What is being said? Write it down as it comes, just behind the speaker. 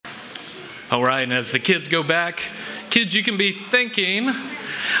All right, and as the kids go back, kids, you can be thinking,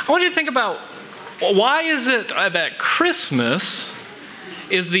 I want you to think about why is it that Christmas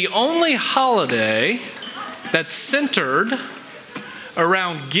is the only holiday that's centered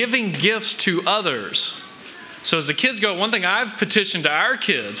around giving gifts to others? So as the kids go, one thing I've petitioned to our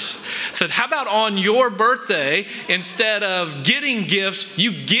kids said, how about on your birthday, instead of getting gifts,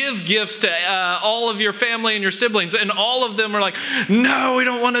 you give gifts to all of your family and your siblings. And all of them are like, no, we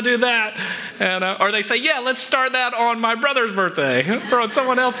don't want to do that. And, or they say, yeah, let's start that on my brother's birthday or on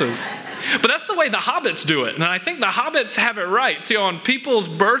someone else's. But that's the way the Hobbits do it. And I think the Hobbits have it right. See, on people's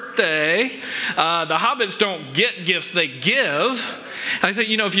birthday, the Hobbits don't get gifts, they give. And I say,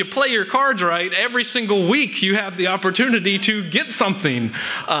 if you play your cards right, every single week you have the opportunity to get something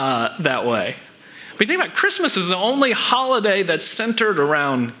that way. But you think about Christmas is the only holiday that's centered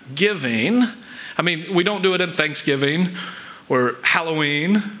around giving. I mean, we don't do it in Thanksgiving or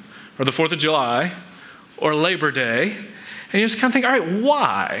Halloween or the 4th of July or Labor Day. And you just kind of think, all right,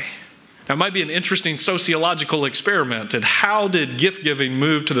 why? Now, it might be an interesting sociological experiment at how did gift giving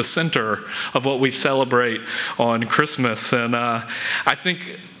move to the center of what we celebrate on Christmas. And I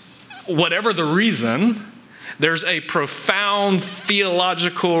think whatever the reason, there's a profound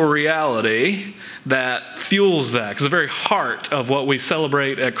theological reality that fuels that. Because the very heart of what we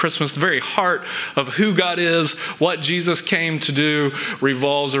celebrate at Christmas, the very heart of who God is, what Jesus came to do,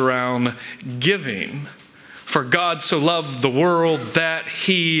 revolves around giving. For God so loved the world that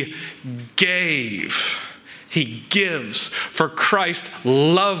he gave. He gives. For Christ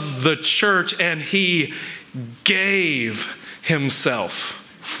loved the church and he gave himself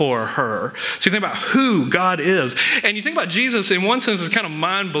for her. So you think about who God is. And you think about Jesus, in one sense, it's kind of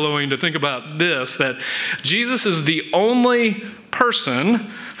mind-blowing to think about this, that Jesus is the only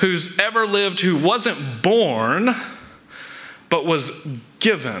person who's ever lived who wasn't born, but was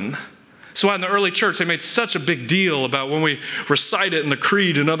given. So in the early church, they made such a big deal about when we recite it in the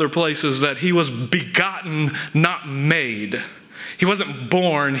creed and other places that he was begotten, not made. He wasn't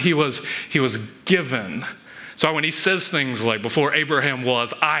born, he was given. So when he says things like, before Abraham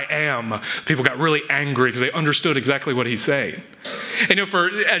was, I am, people got really angry because they understood exactly what he's saying. And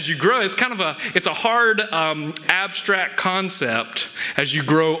as you grow, it's a hard abstract concept as you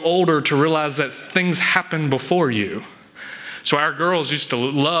grow older to realize that things happen before you. So our girls used to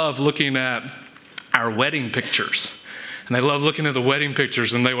love looking at our wedding pictures. And they loved looking at the wedding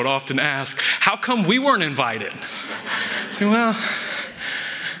pictures, and they would often ask, how come we weren't invited? Say,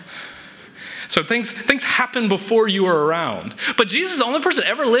 so things happen before you were around. But Jesus is the only person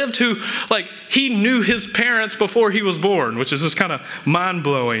ever lived who, he knew his parents before he was born, which is just kind of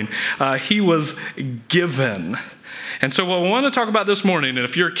mind-blowing. He was given. And so what we want to talk about this morning, and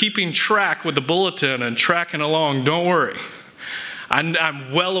if you're keeping track with the bulletin and tracking along, don't worry.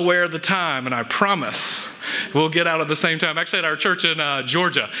 I'm well aware of the time, and I promise we'll get out at the same time. Actually, at our church in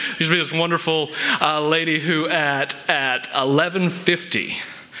Georgia, there used to be this wonderful lady who at 11:50,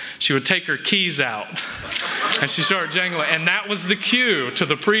 she would take her keys out, and she started jangling. And that was the cue to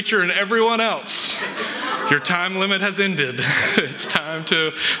the preacher and everyone else. Your time limit has ended. It's time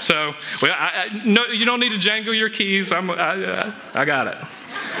to, no, you don't need to jangle your keys. I got it.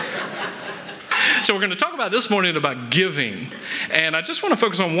 So we're going to talk about this morning about giving. And I just want to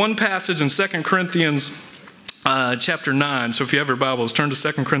focus on one passage in 2 Corinthians chapter 9. So if you have your Bibles, turn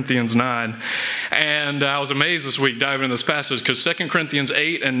to 2 Corinthians 9. And I was amazed this week diving into this passage because 2 Corinthians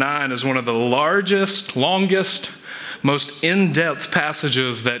 8 and 9 is one of the longest, most in-depth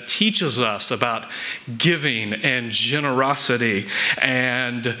passages that teaches us about giving and generosity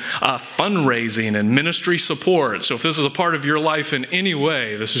and fundraising and ministry support. So if this is a part of your life in any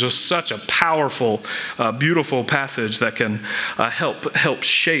way, this is just such a powerful, beautiful passage that can help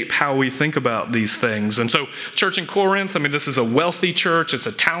shape how we think about these things. And so church in Corinth, this is a wealthy church, it's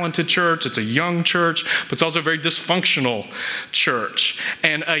a talented church, it's a young church, but it's also a very dysfunctional church.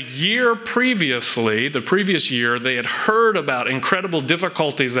 And a year previously, the previous year, they had heard about incredible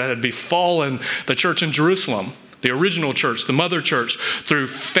difficulties that had befallen the church in Jerusalem, the original church, the mother church. Through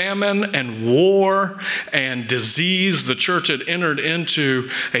famine and war and disease, the church had entered into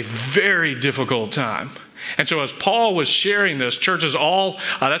a very difficult time. And so as Paul was sharing this, churches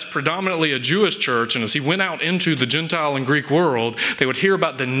that's predominantly a Jewish church, and as he went out into the Gentile and Greek world, they would hear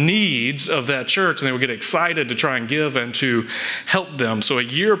about the needs of that church, and they would get excited to try and give and to help them. So a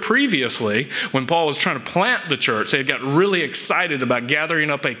year previously, when Paul was trying to plant the church, they got really excited about gathering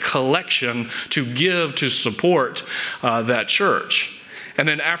up a collection to give to support that church. And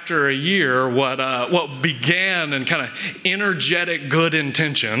then after a year, what began in kind of energetic good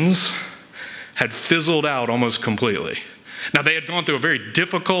intentions had fizzled out almost completely. Now, they had gone through a very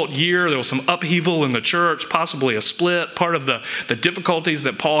difficult year. There was some upheaval in the church, possibly a split, part of the difficulties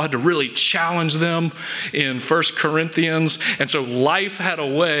that Paul had to really challenge them in 1 Corinthians. And so life had a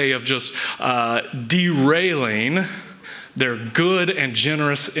way of just derailing their good and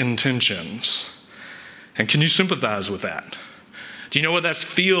generous intentions. And can you sympathize with that? Do you know what that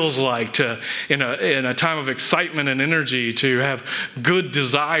feels like in a time of excitement and energy, to have good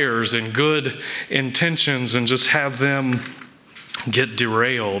desires and good intentions and just have them get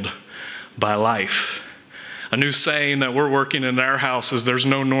derailed by life? A new saying that we're working in our house is there's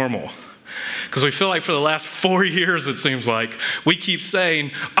no normal. Because we feel like for the last 4 years, it seems like, we keep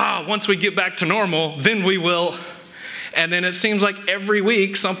saying, once we get back to normal, then we will. And then it seems like every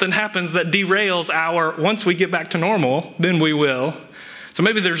week something happens that derails our, once we get back to normal, then we will. So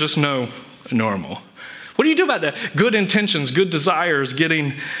maybe there's just no normal. What do you do about that? Good intentions, good desires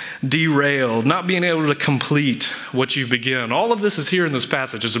getting derailed, not being able to complete what you begin. All of this is here in this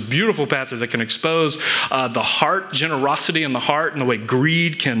passage. It's a beautiful passage that can expose the heart, generosity in the heart, and the way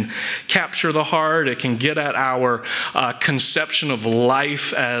greed can capture the heart. It can get at our conception of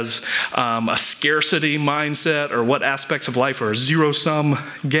life as a scarcity mindset, or what aspects of life are zero-sum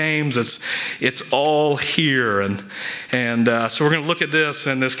games. It's all here. And so we're going to look at this,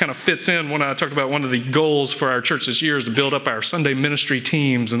 and this kind of fits in when I talked about one of the goals for our church this year is to build up our Sunday ministry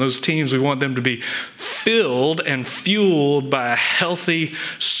teams. And those teams, we want them to be filled and fueled by a healthy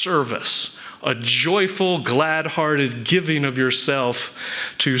service, a joyful, glad-hearted giving of yourself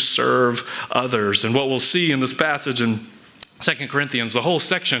to serve others. And what we'll see in this passage in 2 Corinthians, the whole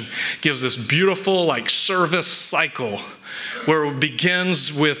section gives this beautiful service cycle where it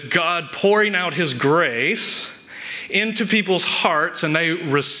begins with God pouring out his grace into people's hearts, and they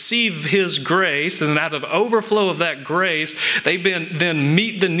receive his grace, and out of overflow of that grace, they then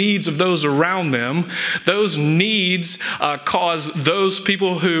meet the needs of those around them. Those needs cause those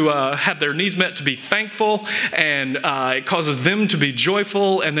people who have their needs met to be thankful, and it causes them to be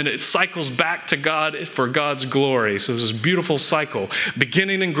joyful, and then it cycles back to God for God's glory. So this is a beautiful cycle,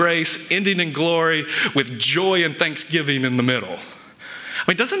 beginning in grace, ending in glory, with joy and thanksgiving in the middle. I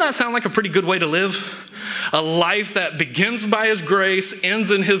mean, doesn't that sound like a pretty good way to live? A life that begins by his grace,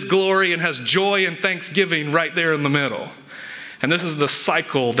 ends in his glory, and has joy and thanksgiving right there in the middle. And this is the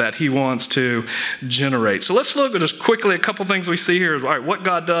cycle that he wants to generate. So let's look at just quickly a couple things we see here. All right, what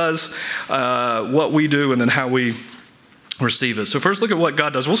God does, what we do, and then how we receive it. So first look at what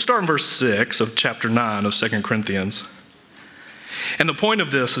God does. We'll start in verse 6 of chapter 9 of 2 Corinthians. And the point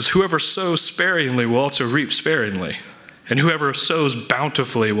of this is whoever sows sparingly will also reap sparingly. And whoever sows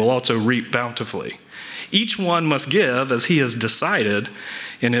bountifully will also reap bountifully. Each one must give as he has decided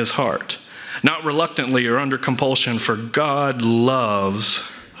in his heart, not reluctantly or under compulsion, for God loves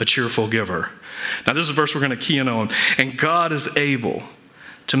a cheerful giver. Now this is a verse we're going to key in on. And God is able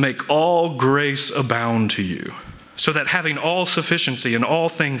to make all grace abound to you, so that having all sufficiency in all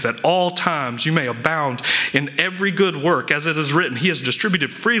things at all times you may abound in every good work, as it is written, he has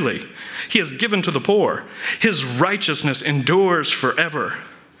distributed freely, he has given to the poor, his righteousness endures forever.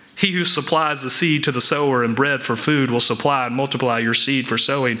 He who supplies the seed to the sower and bread for food will supply and multiply your seed for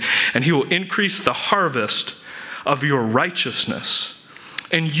sowing, and he will increase the harvest of your righteousness.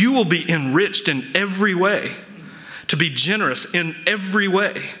 And you will be enriched in every way, to be generous in every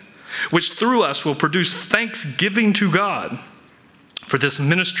way, which through us will produce thanksgiving to God. For this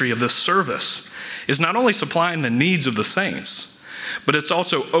ministry of this service is not only supplying the needs of the saints, but it's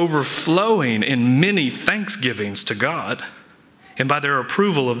also overflowing in many thanksgivings to God. And by their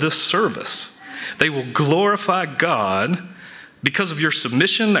approval of this service, they will glorify God because of your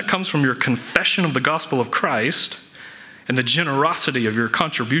submission that comes from your confession of the gospel of Christ and the generosity of your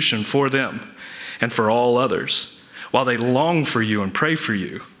contribution for them and for all others, while they long for you and pray for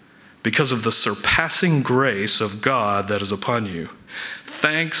you because of the surpassing grace of God that is upon you.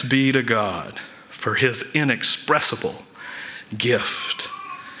 Thanks be to God for his inexpressible gift.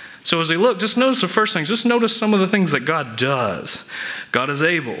 So as we look, just notice the first things. Just notice some of the things that God does. God is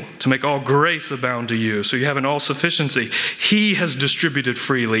able to make all grace abound to you, so you have an all sufficiency. He has distributed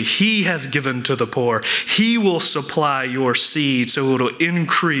freely. He has given to the poor. He will supply your seed, so it will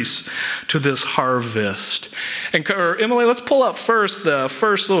increase to this harvest. And Emily, let's pull up first the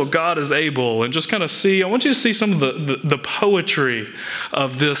first little God is able, and just kind of see. I want you to see some of the poetry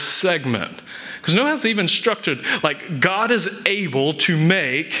of this segment. Because notice it's even structured like God is able to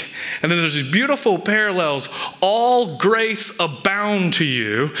make, and then there's these beautiful parallels, all grace abound to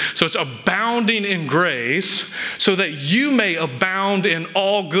you. So it's abounding in grace so that you may abound in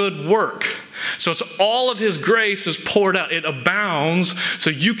all good work. So it's all of his grace is poured out. It abounds so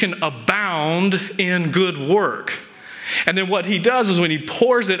you can abound in good work. And then what he does is when he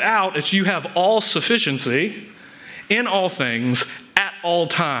pours it out, it's you have all sufficiency in all things at all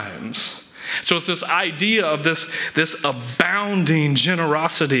times. So it's this idea of this abounding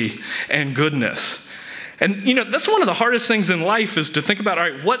generosity and goodness. And, that's one of the hardest things in life is to think about, all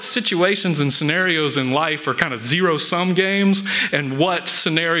right, what situations and scenarios in life are kind of zero-sum games and what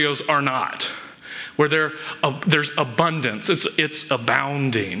scenarios are not, where there's abundance. It's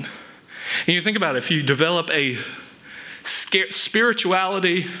abounding. And you think about it, if you develop a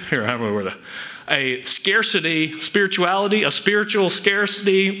spirituality, a scarcity spirituality, a spiritual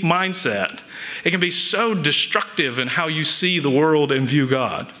scarcity mindset, it can be so destructive in how you see the world and view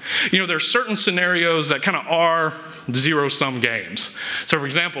God. There are certain scenarios that kind of are zero-sum games. So, for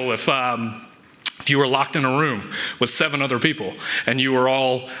example, if you were locked in a room with 7 other people and you were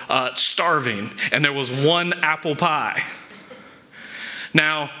all starving and there was one apple pie.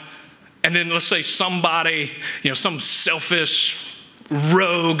 Now, and then let's say somebody, some selfish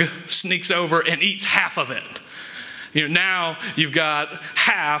rogue sneaks over and eats half of it. Now you've got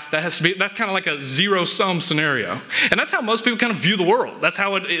half, that's kind of like a zero-sum scenario. And that's how most people kind of view the world. That's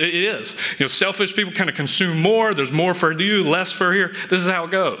how it is. Selfish people kind of consume more. There's more for you, less for here. This is how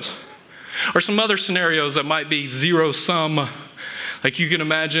it goes. Or some other scenarios that might be zero-sum. Like you can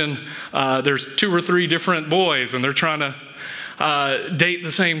imagine there's 2 or 3 different boys and they're trying to date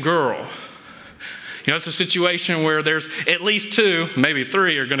the same girl. It's a situation where there's at least 2, maybe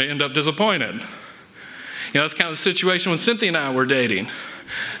 3 are going to end up disappointed. That's kind of the situation when Cynthia and I were dating.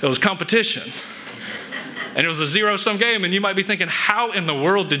 It was competition. And it was a zero-sum game, and you might be thinking, how in the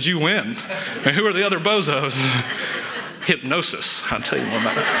world did you win? And who are the other bozos? Hypnosis. I'll tell you more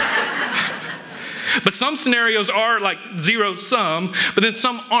about it. But some scenarios are like zero-sum, but then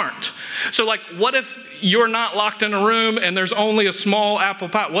some aren't. So like, what if you're not locked in a room and there's only a small apple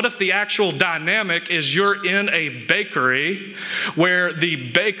pie? What if the actual dynamic is you're in a bakery where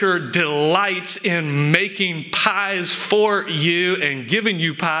the baker delights in making pies for you and giving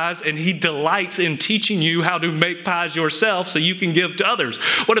you pies, and he delights in teaching you how to make pies yourself so you can give to others?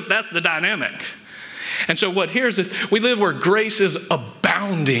 What if that's the dynamic? And so what here is that we live where grace is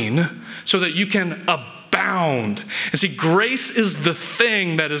abounding so that you can abound. And see, grace is the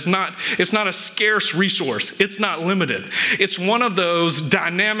thing that it's not a scarce resource. It's not limited. It's one of those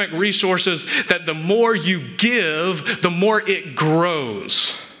dynamic resources that the more you give, the more it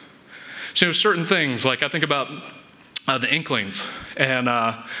grows. So certain things, like I think about the Inklings and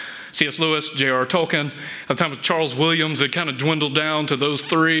C.S. Lewis, J.R. Tolkien. At the time of Charles Williams, it kind of dwindled down to those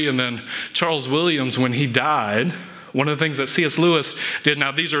 3. And then Charles Williams, when he died, one of the things that C.S. Lewis did,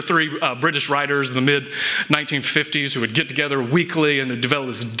 now these are 3 British writers in the mid-1950s who would get together weekly and develop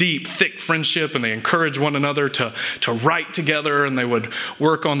this deep, thick friendship, and they encouraged one another to write together, and they would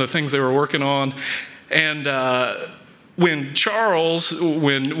work on the things they were working on. And when Charles,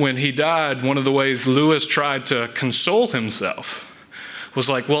 when he died, one of the ways Lewis tried to console himself was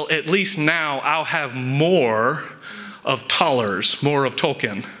like, well, at least now I'll have more of Tollers, more of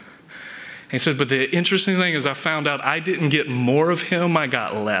Tolkien. And he said, but the interesting thing is I found out I didn't get more of him, I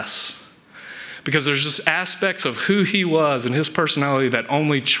got less. Because there's just aspects of who he was and his personality that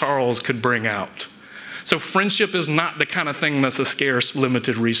only Charles could bring out. So friendship is not the kind of thing that's a scarce,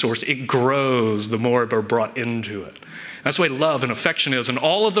 limited resource. It grows the more it are brought into it. That's the way love and affection is. And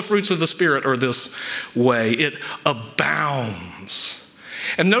all of the fruits of the Spirit are this way. It abounds.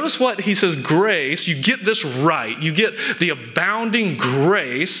 And notice what he says, grace, you get this right. You get the abounding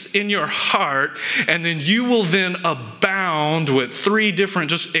grace in your heart, and then you will then abound with 3 different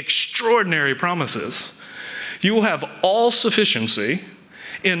just extraordinary promises. You will have all sufficiency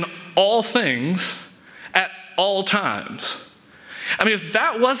in all things at all times. I mean, if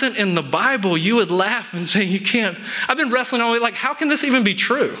that wasn't in the Bible, you would laugh and say, you can't. I've been wrestling all the way, like, how can this even be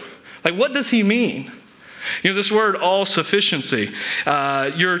true? Like, what does he mean? This word all sufficiency,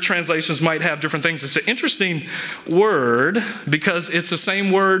 your translations might have different things. It's an interesting word because it's the same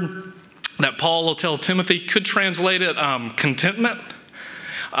word that Paul will tell Timothy, could translate it contentment.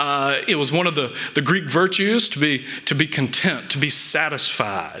 It was one of the Greek virtues to be content, to be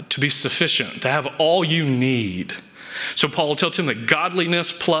satisfied, to be sufficient, to have all you need. So Paul will tell Timothy,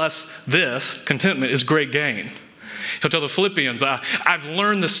 godliness plus this, contentment, is great gain. He'll tell the Philippians, I've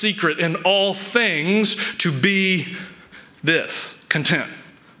learned the secret in all things to be this, content.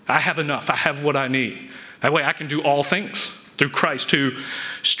 I have enough. I have what I need. That way I can do all things through Christ who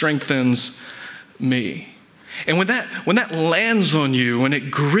strengthens me. And when that lands on you, when it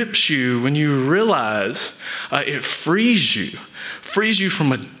grips you, when you realize it frees you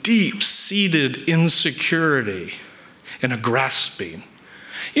from a deep-seated insecurity and a grasping.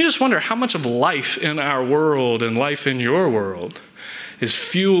 You just wonder how much of life in our world and life in your world is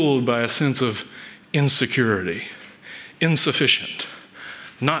fueled by a sense of insecurity, insufficient,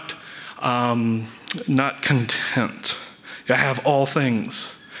 not content. I have all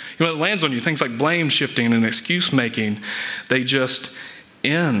things. You know, it lands on you, things like blame shifting and excuse making, they just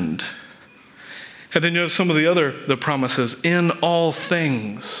end. And then you have some of the promises, in all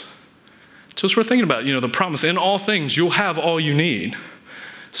things. So as we're thinking about, the promise, in all things, you'll have all you need.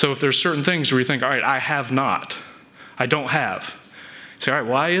 So if there's certain things where you think, all right, I have not, I don't have. You say, all right,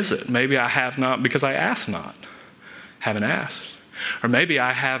 why is it? Maybe I have not because I asked not, haven't asked. Or maybe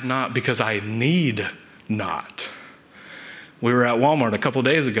I have not because I need not. We were at Walmart a couple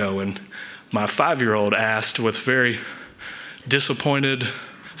days ago, and my 5-year-old asked with very disappointed,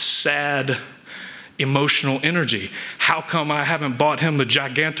 sad, emotional energy, how come I haven't bought him the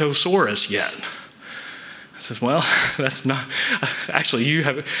Gigantosaurus yet? I says, well, that's not, actually, you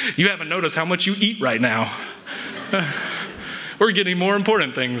haven't noticed how much you eat right now. We're getting more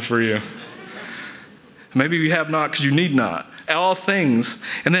important things for you. Maybe you have not because you need not. All things.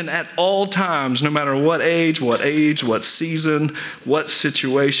 And then at all times, no matter what age, what season, what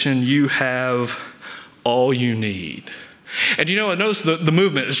situation, you have all you need. And notice the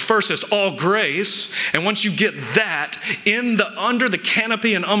movement is first it's all grace. And once you get that, under the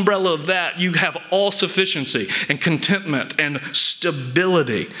canopy and umbrella of that, you have all sufficiency and contentment and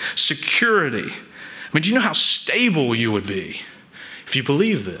stability, security. I mean, do you know how stable you would be if you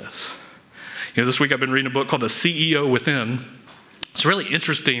believe this? This week I've been reading a book called The CEO Within. It's a really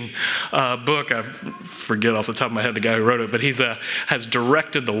interesting book. I forget off the top of my head the guy who wrote it, but he's has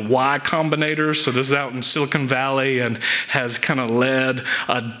directed the Y Combinator. So this is out in Silicon Valley and has kind of led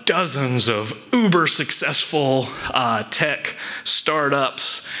dozens of uber successful tech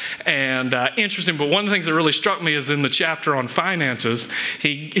startups. And interesting, but one of the things that really struck me is in the chapter on finances,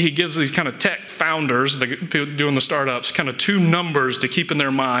 he gives these kind of tech founders, the people doing the startups, kind of two numbers to keep in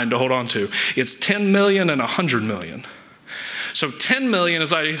their mind to hold on to. It's 10 million and 100 million. So 10 million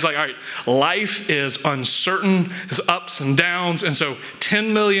is like, he's like, all right, life is uncertain, it's ups and downs. And so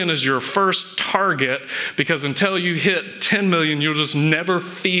 10 million is your first target because until you hit 10 million, you'll just never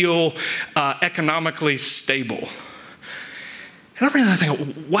feel economically stable. And I'm really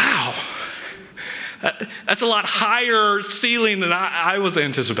thinking, wow, that's a lot higher ceiling than I was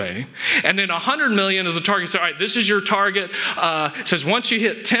anticipating. And then 100 million is a target. So, all right, this is your target. It says once you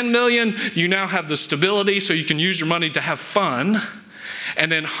hit 10 million, you now have the stability so you can use your money to have fun.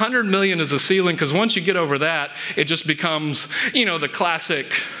 And then 100 million is a ceiling because once you get over that, it just becomes, the classic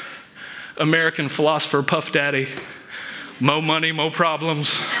American philosopher, Puff Daddy, mo money, mo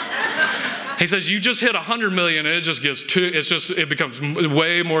problems. He says, you just hit 100 million and it just gets it becomes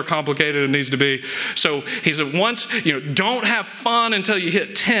way more complicated than it needs to be. So he said, once, don't have fun until you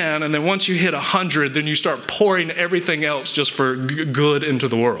hit 10. And then once you hit 100, then you start pouring everything else just for good into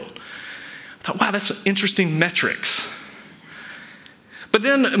the world. I thought, wow, that's interesting metrics. But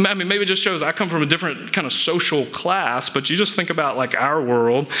then, maybe it just shows I come from a different kind of social class, but you just think about like our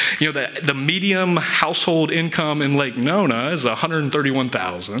world, the medium household income in Lake Nona is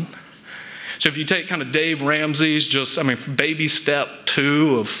 131,000. So if you take kind of Dave Ramsey's baby step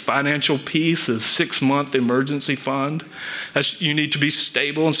 2 of financial peace is 6-month emergency fund. You need to be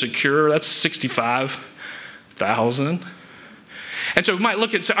stable and secure. That's 65,000. And so we might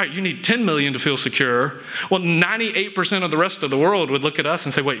look at, say, all right, you need 10 million to feel secure. Well, 98% of the rest of the world would look at us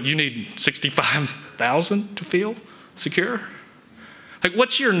and say, wait, you need 65,000 to feel secure? Like,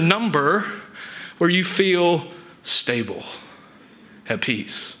 what's your number where you feel stable, at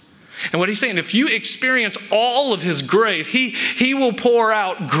peace? And what he's saying, if you experience all of his grace, he will pour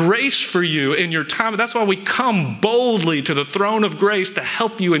out grace for you in your time. That's why we come boldly to the throne of grace to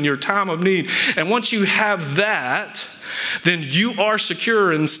help you in your time of need. And once you have that, then you are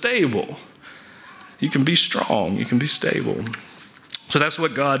secure and stable. You can be strong. You can be stable. So that's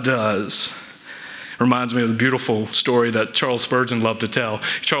what God does. Reminds me of the beautiful story that Charles Spurgeon loved to tell.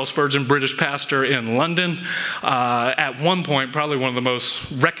 Charles Spurgeon, British pastor in London, at one point probably one of the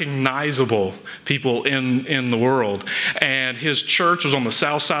most recognizable people in the world. And his church was on the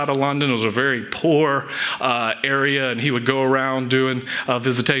south side of London. It was a very poor area, and he would go around doing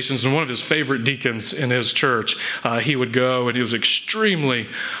visitations. And one of his favorite deacons in his church, he would go, and he was extremely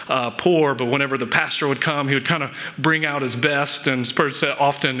poor, but whenever the pastor would come, he would kind of bring out his best. And Spurgeon said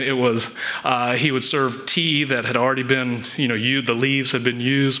often it was, he would serve tea that had already been, the leaves had been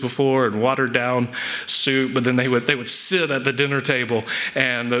used before and watered down soup, but then they would sit at the dinner table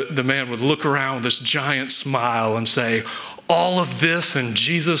and the man would look around with this giant smile and say, all of this and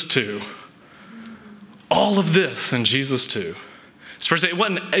Jesus too. All of this and Jesus too. First, he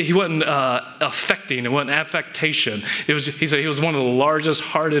wasn't affecting. It wasn't affectation. He said he was one of the largest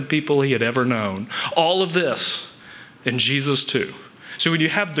hearted people he had ever known. All of this in Jesus too. So when you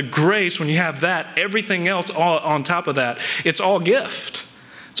have the grace, when you have that, everything else all on top of that, it's all gift.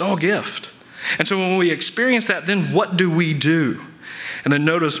 It's all gift. And so when we experience that, then what do we do? And then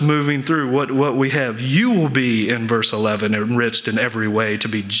notice moving through what we have. You will be, in verse 11, enriched in every way, to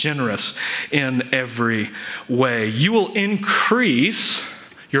be generous in every way. You will increase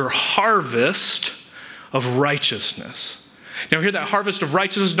your harvest of righteousness. Now, hear that harvest of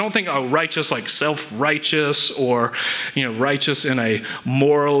righteousness. Don't think, righteous like self-righteous or, righteous in a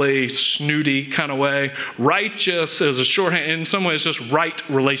morally snooty kind of way. Righteous is a shorthand. In some ways, it's just right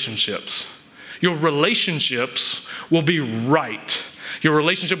relationships. Your relationships will be right. Your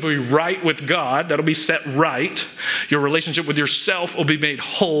relationship will be right with God. That'll be set right. Your relationship with yourself will be made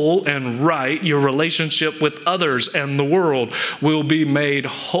whole and right. Your relationship with others and the world will be made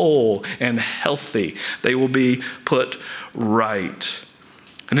whole and healthy. They will be put right.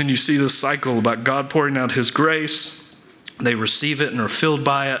 And then you see this cycle about God pouring out his grace. They receive it and are filled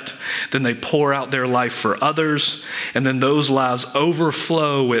by it. Then they pour out their life for others. And then those lives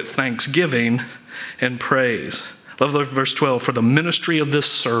overflow with thanksgiving and praise. Love verse 12, for the ministry of this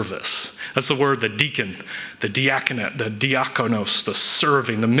service. That's the word, the deacon, the diaconate, the diakonos, the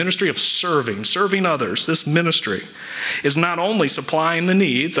serving, the ministry of serving others. This ministry is not only supplying the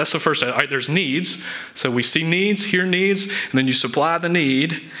needs. That's the first, all right, there's needs. So we see needs, hear needs, and then you supply the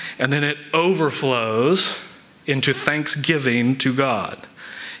need, and then it overflows into thanksgiving to God.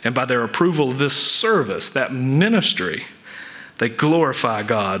 And by their approval of this service, that ministry, they glorify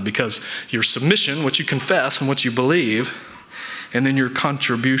God because your submission, what you confess and what you believe, and then your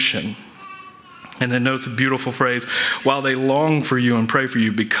contribution. And then notice the beautiful phrase, while they long for you and pray for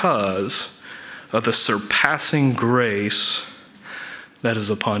you because of the surpassing grace that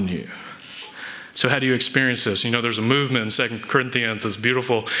is upon you. So how do you experience this? There's a movement in 2 Corinthians that's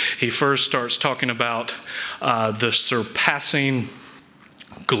beautiful. He first starts talking about the surpassing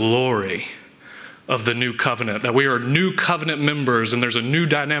glory of the new covenant, that we are new covenant members, and there's a new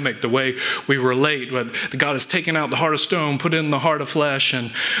dynamic, the way we relate. God has taken out the heart of stone, put in the heart of flesh,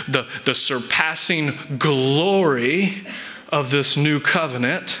 and the surpassing glory of this new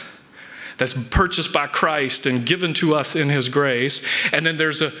covenant that's purchased by Christ and given to us in his grace. And then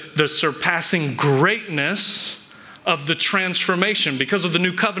there's the surpassing greatness of the transformation. Because of the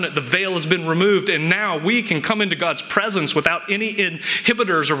new covenant, the veil has been removed, and now we can come into God's presence without any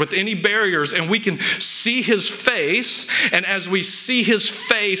inhibitors or with any barriers, and we can see his face. And as we see his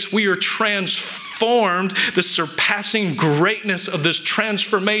face, we are transformed. The surpassing greatness of this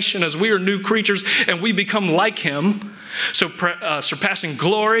transformation as we are new creatures and we become like him. So surpassing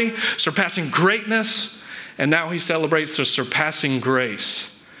glory, surpassing greatness, and now he celebrates the surpassing grace.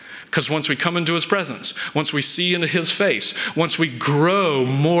 Because once we come into his presence, once we see into his face, once we grow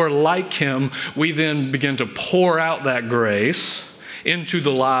more like him, we then begin to pour out that grace into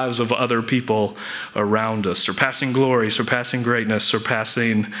the lives of other people around us. Surpassing glory, surpassing greatness,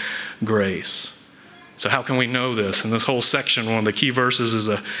 surpassing grace. So how can we know this? In this whole section, one of the key verses is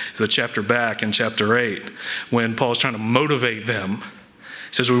a chapter back in chapter 8, when Paul's trying to motivate them.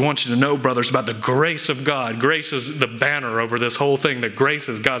 He says, we want you to know, brothers, about the grace of God. Grace is the banner over this whole thing. That grace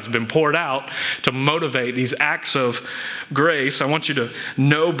is God's been poured out to motivate these acts of grace. I want you to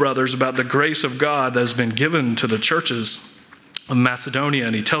know, brothers, about the grace of God that has been given to the churches of Macedonia.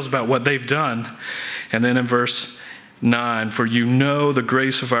 And he tells about what they've done. And then in verse 9, for you know the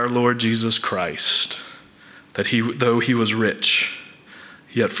grace of our Lord Jesus Christ, that though he was rich,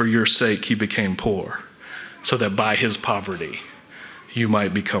 yet for your sake he became poor, so that by his poverty you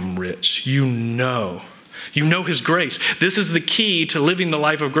might become rich. You know his grace. This is the key to living the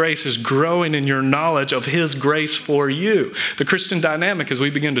life of grace, is growing in your knowledge of his grace for you. The Christian dynamic is we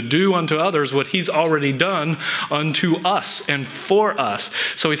begin to do unto others what he's already done unto us and for us.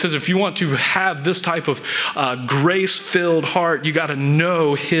 So he says, if you want to have this type of grace-filled heart, you got to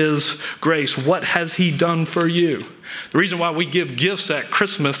know his grace. What has he done for you? The reason why we give gifts at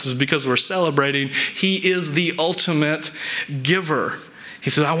Christmas is because we're celebrating he is the ultimate giver. He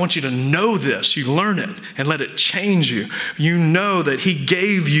said, I want you to know this. You learn it and let it change you. You know that he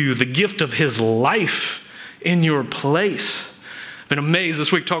gave you the gift of his life in your place. Been amazed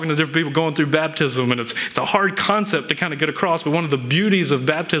this week talking to different people going through baptism, and it's a hard concept to kind of get across, but one of the beauties of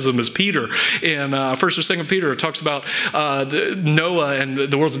baptism is Peter. In 1st or 2nd Peter, it talks about Noah and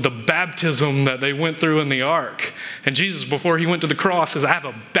the baptism that they went through in the ark. And Jesus, before he went to the cross, says, I have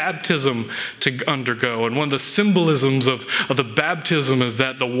a baptism to undergo. And one of the symbolisms of the baptism is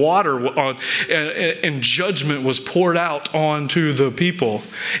that the water in judgment was poured out onto the people.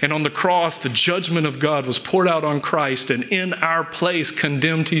 And on the cross, the judgment of God was poured out on Christ, and in our place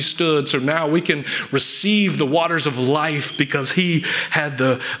condemned he stood. So now we can receive the waters of life because he had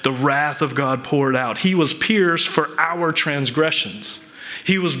the wrath of God poured out. He was pierced for our transgressions.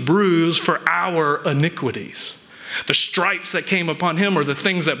 He was bruised for our iniquities. The stripes that came upon him are the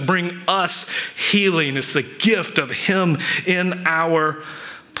things that bring us healing. It's the gift of him in our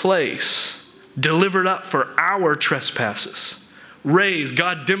place. Delivered up for our trespasses. Raised.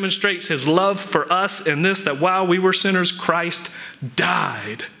 God demonstrates his love for us in this, that while we were sinners, Christ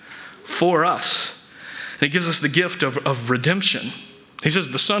died for us. And he gives us the gift of redemption. He says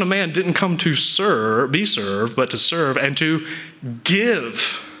the Son of Man didn't come to be served, but to serve and to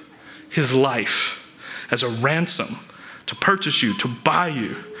give his life as a ransom, to purchase you, to buy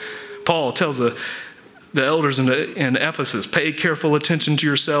you. Paul tells the elders in Ephesus, pay careful attention to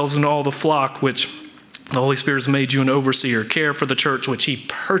yourselves and all the flock which the Holy Spirit has made you an overseer. Care for the church which he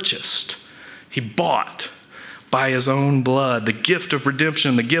purchased, he bought by his own blood. The gift of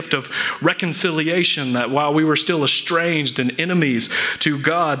redemption, the gift of reconciliation, that while we were still estranged and enemies to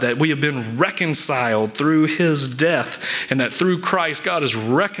God, that we have been reconciled through his death, and that through Christ, God is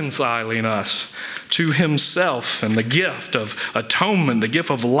reconciling us to himself. And the gift of atonement, the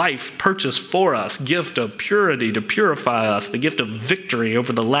gift of life purchased for us, gift of purity to purify us, the gift of victory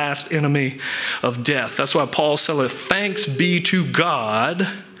over the last enemy of death. That's why Paul said, thanks be to God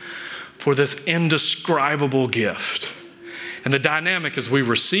for this indescribable gift. And the dynamic is we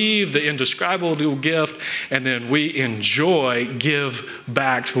receive the indescribable gift, and then we give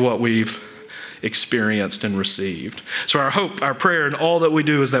back to what we've experienced and received. So our hope, our prayer, and all that we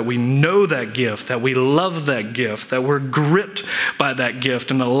do is that we know that gift, that we love that gift, that we're gripped by that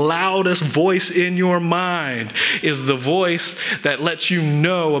gift. And the loudest voice in your mind is the voice that lets you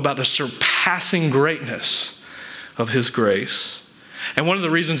know about the surpassing greatness of his grace. And one of the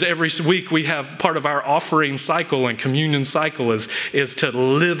reasons every week we have part of our offering cycle and communion cycle is to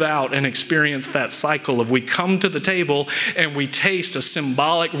live out and experience that cycle of we come to the table and we taste a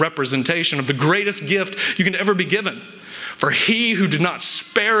symbolic representation of the greatest gift you can ever be given. For he who did not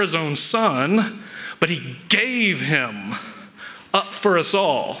spare his own son, but he gave him up for us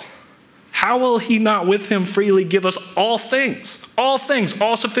all. How will he not with him freely give us all things, all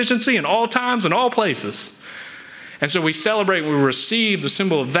sufficiency in all times and all places? And so we celebrate, we receive the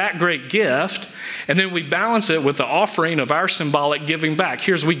symbol of that great gift, and then we balance it with the offering of our symbolic giving back.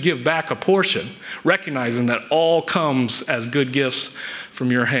 Here's we give back a portion, recognizing that all comes as good gifts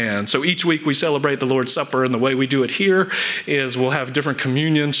from your hand. So each week we celebrate the Lord's Supper, and the way we do it here is we'll have different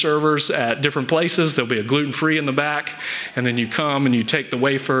communion servers at different places. There'll be a gluten-free in the back, and then you come and you take the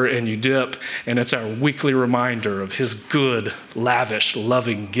wafer and you dip, and it's our weekly reminder of his good, lavish,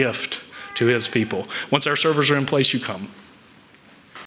 loving gift to his people. Once our servers are in place, you come.